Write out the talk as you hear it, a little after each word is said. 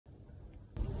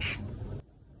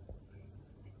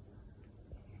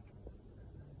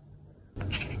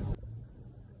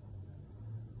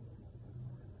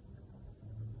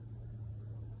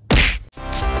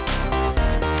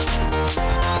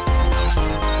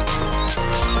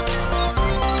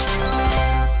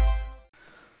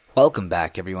Welcome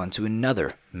back everyone to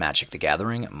another Magic the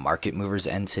Gathering Market Movers,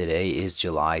 and today is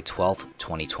July 12th,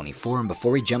 2024, and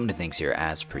before we jump into things here,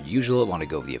 as per usual, I want to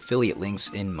go over the affiliate links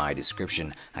in my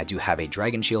description. I do have a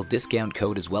Dragon Shield discount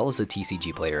code as well as a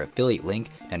TCG Player affiliate link.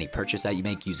 Any purchase that you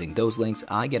make using those links,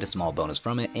 I get a small bonus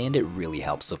from it, and it really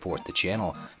helps support the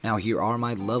channel. Now here are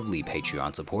my lovely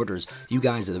Patreon supporters. You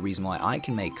guys are the reason why I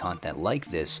can make content like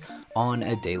this on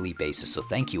a daily basis, so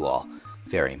thank you all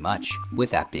very much.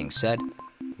 With that being said,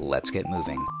 let's get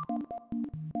moving.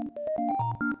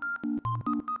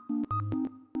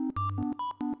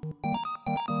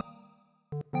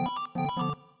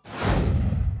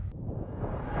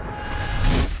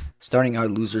 Starting our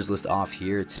losers list off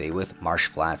here today with Marsh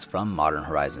Flats from Modern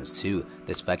Horizons 2.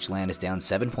 This fetch land is down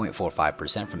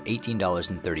 7.45% from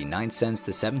 $18.39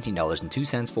 to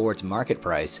 $17.02 for its market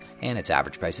price, and its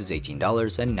average price is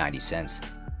 $18.90.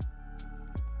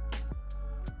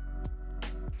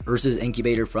 Ursa's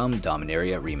Incubator from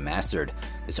Dominaria Remastered.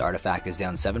 This artifact is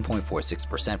down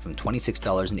 7.46% from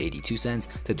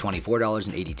 $26.82 to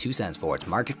 $24.82 for its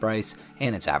market price,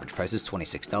 and its average price is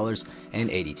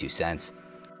 $26.82.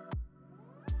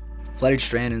 Flooded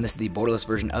Strand, and this is the borderless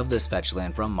version of this fetch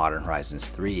land from Modern Horizons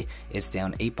 3. It's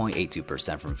down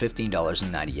 8.82% from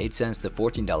 $15.98 to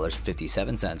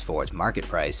 $14.57 for its market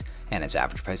price, and its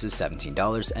average price is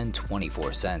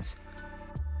 $17.24.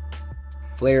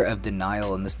 Flare of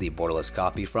Denial, and this is the borderless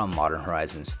copy from Modern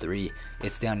Horizons 3.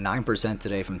 It's down 9%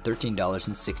 today from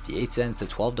 $13.68 to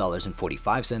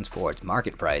 $12.45 for its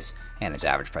market price, and its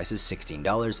average price is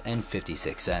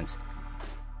 $16.56.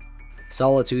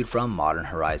 Solitude from Modern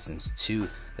Horizons 2.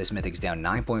 This mythic's down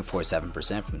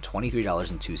 9.47% from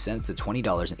 $23.02 to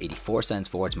 $20.84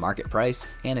 for its market price,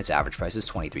 and its average price is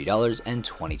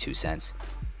 $23.22.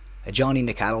 A Johnny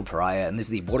Nicatl Pariah, and this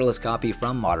is the borderless copy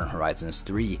from Modern Horizons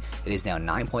 3. It is down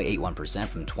 9.81%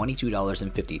 from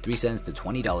 $22.53 to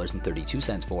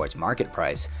 $20.32 for its market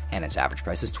price, and its average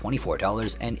price is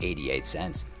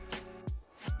 $24.88.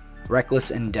 Reckless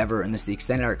Endeavor, and this is the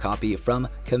extended art copy from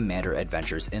Commander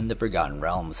Adventures in the Forgotten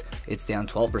Realms. It's down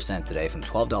 12% today from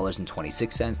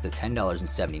 $12.26 to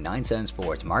 $10.79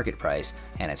 for its market price,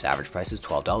 and its average price is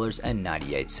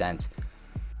 $12.98.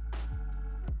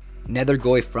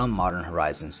 Nethergoy from Modern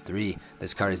Horizons 3.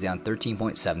 This card is down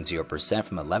 13.70%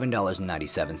 from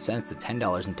 $11.97 to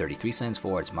 $10.33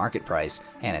 for its market price,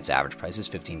 and its average price is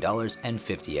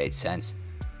 $15.58.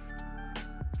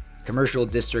 Commercial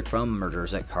District from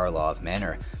Murderers at Karlov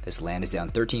Manor. This land is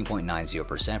down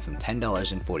 13.90% from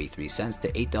 $10.43 to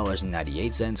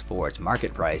 $8.98 for its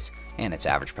market price, and its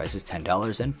average price is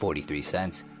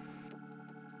 $10.43.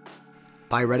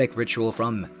 Pyretic Ritual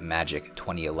from Magic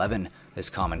 2011. This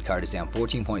common card is down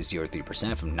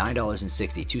 14.03% from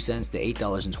 $9.62 to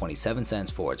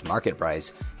 $8.27 for its market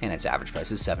price, and its average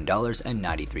price is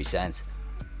 $7.93.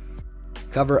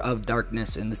 Cover of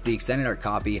Darkness, and this is the extended art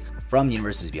copy from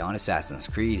Universes Beyond Assassin's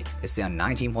Creed. It's down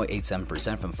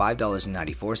 19.87% from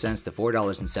 $5.94 to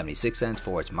 $4.76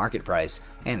 for its market price,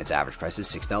 and its average price is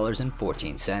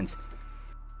 $6.14.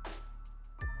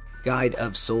 Guide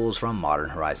of Souls from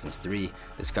Modern Horizons 3.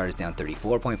 This card is down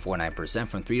 34.49%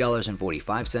 from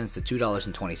 $3.45 to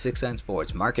 $2.26 for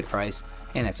its market price,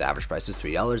 and its average price is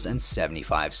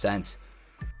 $3.75.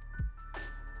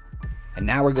 And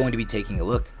now we're going to be taking a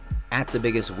look at the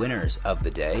biggest winners of the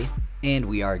day, and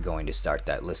we are going to start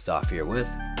that list off here with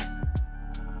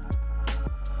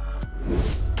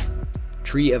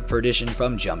Tree of Perdition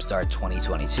from Jumpstart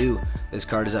 2022. This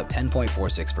card is up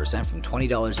 10.46% from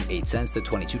 $20.08 to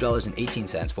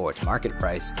 $22.18 for its market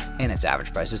price, and its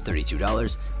average price is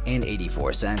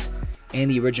 $32.84.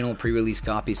 And the original pre-release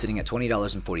copy is sitting at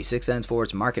 $20.46 for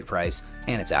its market price,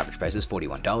 and its average price is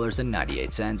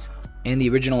 $41.98. And the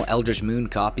original Eldritch Moon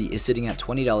copy is sitting at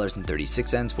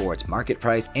 $20.36 for its market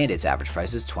price, and its average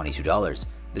price is $22.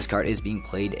 This card is being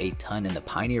played a ton in the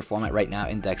Pioneer format right now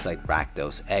in decks like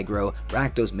Rakdos Aggro,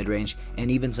 Rakdos Midrange, and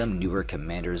even some newer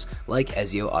commanders like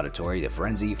Ezio Auditore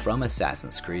Firenze from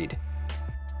Assassin's Creed.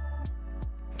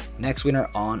 Next winner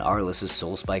on our list is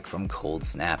Soul Spike from Cold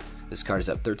Snap. This card is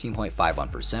up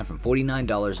 13.51% from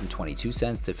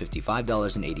 $49.22 to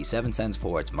 $55.87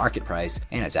 for its market price,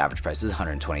 and its average price is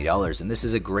 $120. And this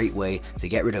is a great way to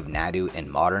get rid of Nadu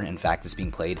in Modern. In fact, it's being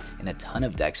played in a ton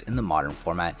of decks in the Modern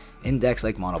format, in decks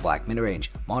like Mono Black Midrange,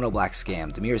 Mono Black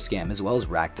Scam, Dimir Scam, as well as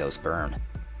Rakdos Burn.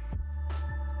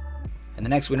 And the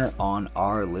next winner on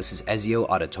our list is Ezio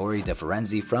Auditore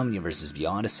Firenze from Universes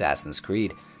Beyond Assassin's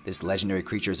Creed. This legendary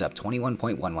creature is up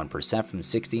 21.11% from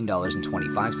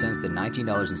 $16.25 to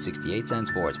 $19.68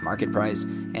 for its market price,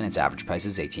 and its average price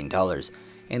is $18.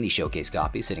 and the showcase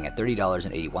copy sitting at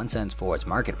 $30.81 for its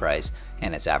market price,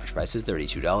 and its average price is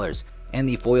 $32. And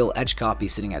the foil etch copy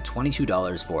sitting at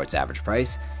 $22 for its average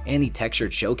price, and the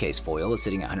textured showcase foil is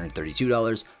sitting at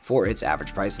 $132 for its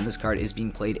average price, and this card is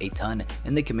being played a ton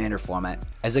in the Commander format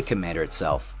as a Commander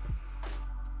itself.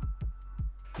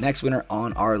 Next winner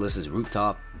on our list is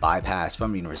Rooftop Bypass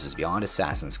from Universes Beyond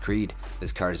Assassin's Creed.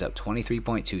 This card is up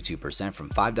 23.22% from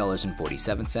 $5.47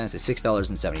 to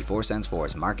 $6.74 for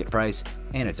its market price,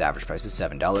 and its average price is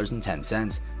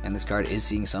 $7.10. And this card is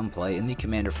seeing some play in the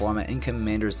Commander format in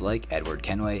commanders like Edward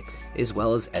Kenway, as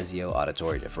well as Ezio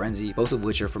Auditore de Firenze, both of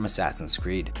which are from Assassin's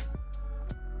Creed.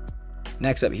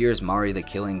 Next up here is Mari the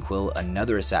Killing Quill,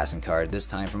 another assassin card, this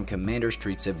time from Commander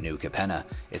Streets of New Capenna.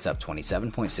 It's up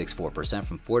 27.64%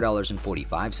 from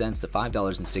 $4.45 to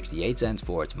 $5.68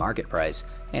 for its market price,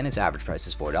 and its average price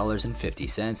is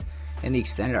 $4.50. And the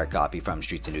extended art copy from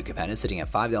Streets of New Capenna is sitting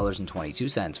at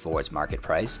 $5.22 for its market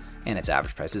price, and its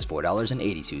average price is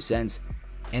 $4.82.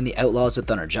 And the Outlaws of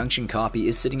Thunder Junction copy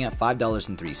is sitting at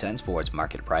 $5.03 for its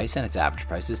market price, and its average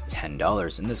price is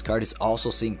 $10. And this card is also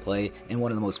seeing play in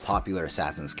one of the most popular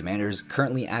Assassin's commanders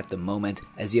currently at the moment,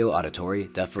 Ezio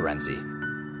Auditore de Firenze.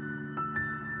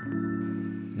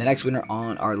 The next winner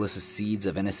on our list is Seeds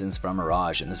of Innocence from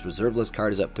Mirage, and this reserve list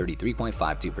card is up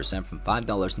 33.52% from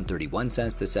 $5.31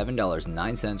 to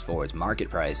 $7.09 for its market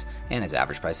price, and its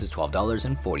average price is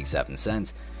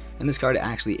 $12.47. And this card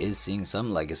actually is seeing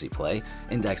some legacy play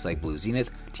in decks like Blue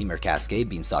Zenith, Temur Cascade,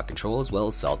 Beanstalk Control, as well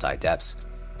as Sultai Depths.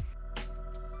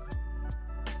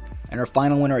 And our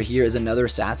final winner here is another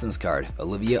Assassin's card,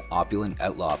 Olivia Opulent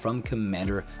Outlaw from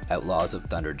Commander Outlaws of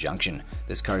Thunder Junction.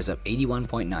 This card is up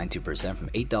 81.92% from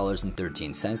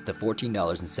 $8.13 to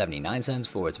 $14.79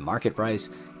 for its market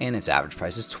price, and its average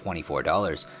price is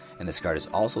 $24. And this card is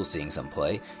also seeing some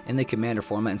play in the Commander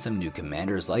format and some new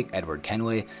commanders like Edward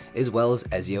Kenway, as well as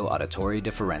Ezio Auditore de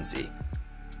Firenze.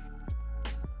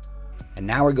 And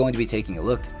now we're going to be taking a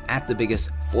look at the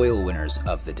biggest foil winners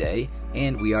of the day,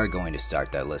 and we are going to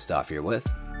start that list off here with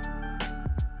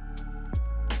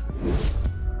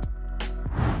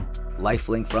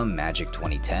Lifelink from Magic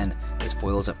 2010. This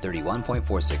foil is up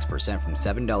 31.46% from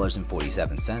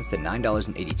 $7.47 to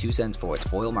 $9.82 for its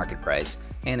foil market price,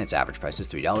 and its average price is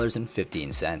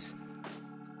 $3.15.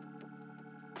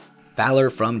 Valor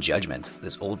from Judgment.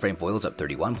 This old frame foil is up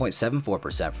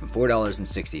 31.74% from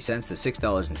 $4.60 to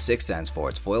 $6.06 for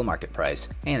its foil market price,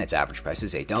 and its average price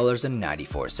is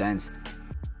 $8.94.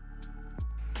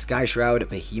 Sky Shroud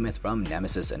Behemoth from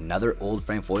Nemesis, another old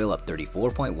frame foil, up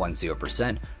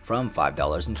 34.10% from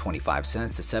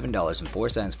 $5.25 to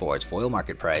 $7.04 for its foil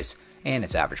market price, and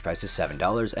its average price is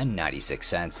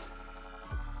 $7.96.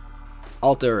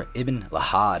 Altar Ibn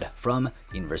Lahad from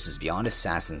Universes Beyond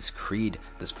Assassin's Creed.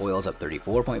 This foil is up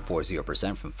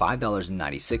 34.40% from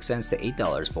 $5.96 to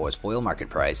 $8 for its foil market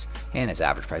price, and its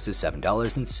average price is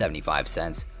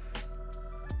 $7.75.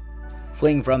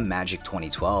 Fling from Magic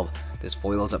 2012. This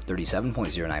foil is up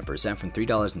 37.09% from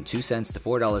 $3.02 to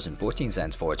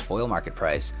 $4.14 for its foil market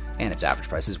price, and its average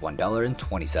price is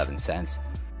 $1.27.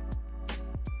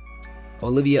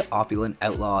 Olivia Opulent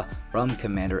Outlaw from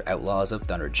Commander Outlaws of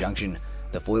Thunder Junction.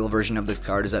 The foil version of this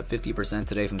card is up 50%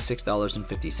 today from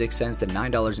 $6.56 to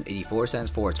 $9.84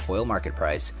 for its foil market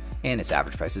price, and its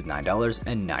average price is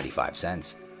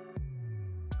 $9.95.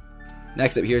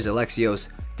 Next up here is Alexios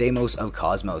Deimos of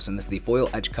Cosmos, and this is the foil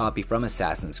etch copy from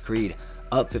Assassin's Creed,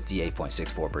 up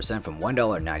 58.64% from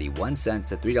 $1.91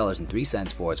 to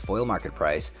 $3.03 for its foil market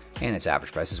price, and its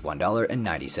average price is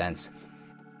 $1.90.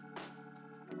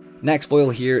 Next foil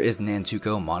here is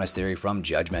Nantuko Monastery from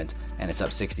Judgment, and it's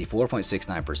up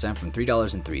 64.69% from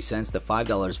 $3.03 to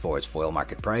 $5 for its foil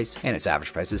market price, and its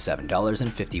average price is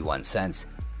 $7.51.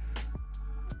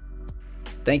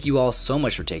 Thank you all so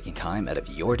much for taking time out of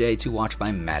your day to watch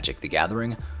my Magic the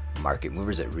Gathering market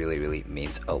movers. It really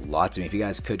means a lot to me. If you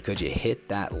guys could you hit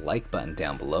that like button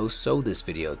down below so this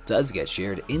video does get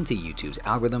shared into YouTube's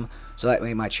algorithm, so that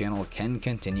way my channel can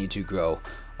continue to grow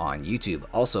on YouTube.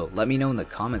 Also, let me know in the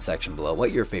comment section below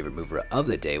what your favorite mover of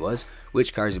the day was,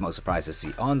 which cards you're most surprised to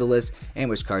see on the list,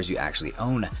 and which cards you actually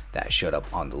own that showed up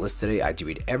on the list today. I do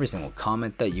read every single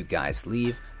comment that you guys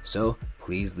leave, so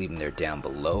please leave them there down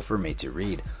below for me to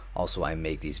read. Also, I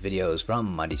make these videos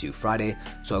from Monday to Friday,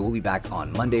 so I will be back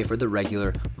on Monday for the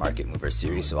regular Market Mover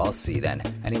series, so I'll see you then.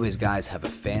 Anyways guys, have a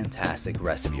fantastic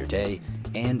rest of your day,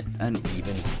 and an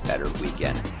even better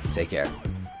weekend. Take care.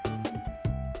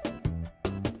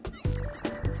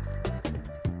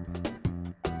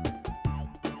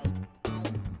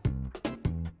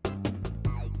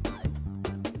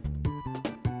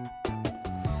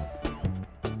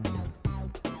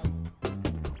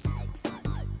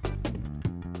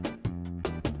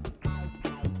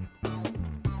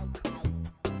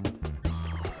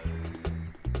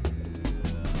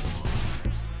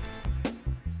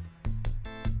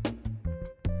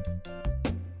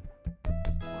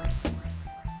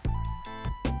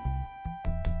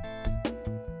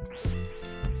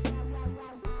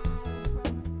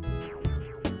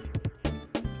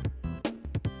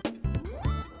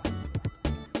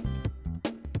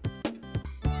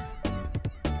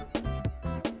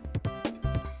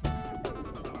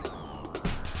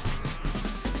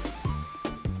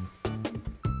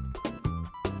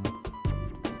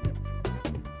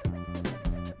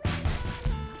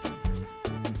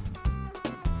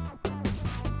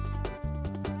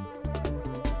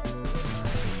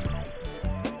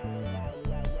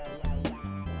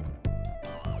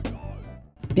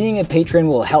 Being a patron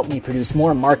will help me produce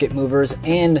more market movers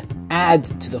and add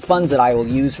to the funds that I will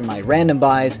use for my random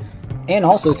buys, and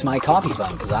also to my coffee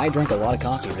fund, because I drink a lot of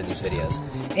coffee for these videos.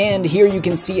 And here you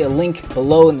can see a link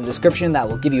below in the description that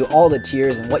will give you all the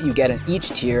tiers and what you get in each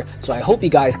tier. So I hope you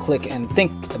guys click and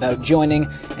think about joining.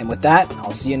 And with that,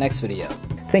 I'll see you next video.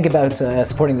 Think about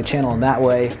supporting the channel in that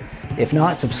way. If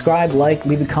not, subscribe, like,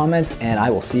 leave a comment, and I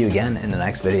will see you again in the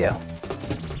next video.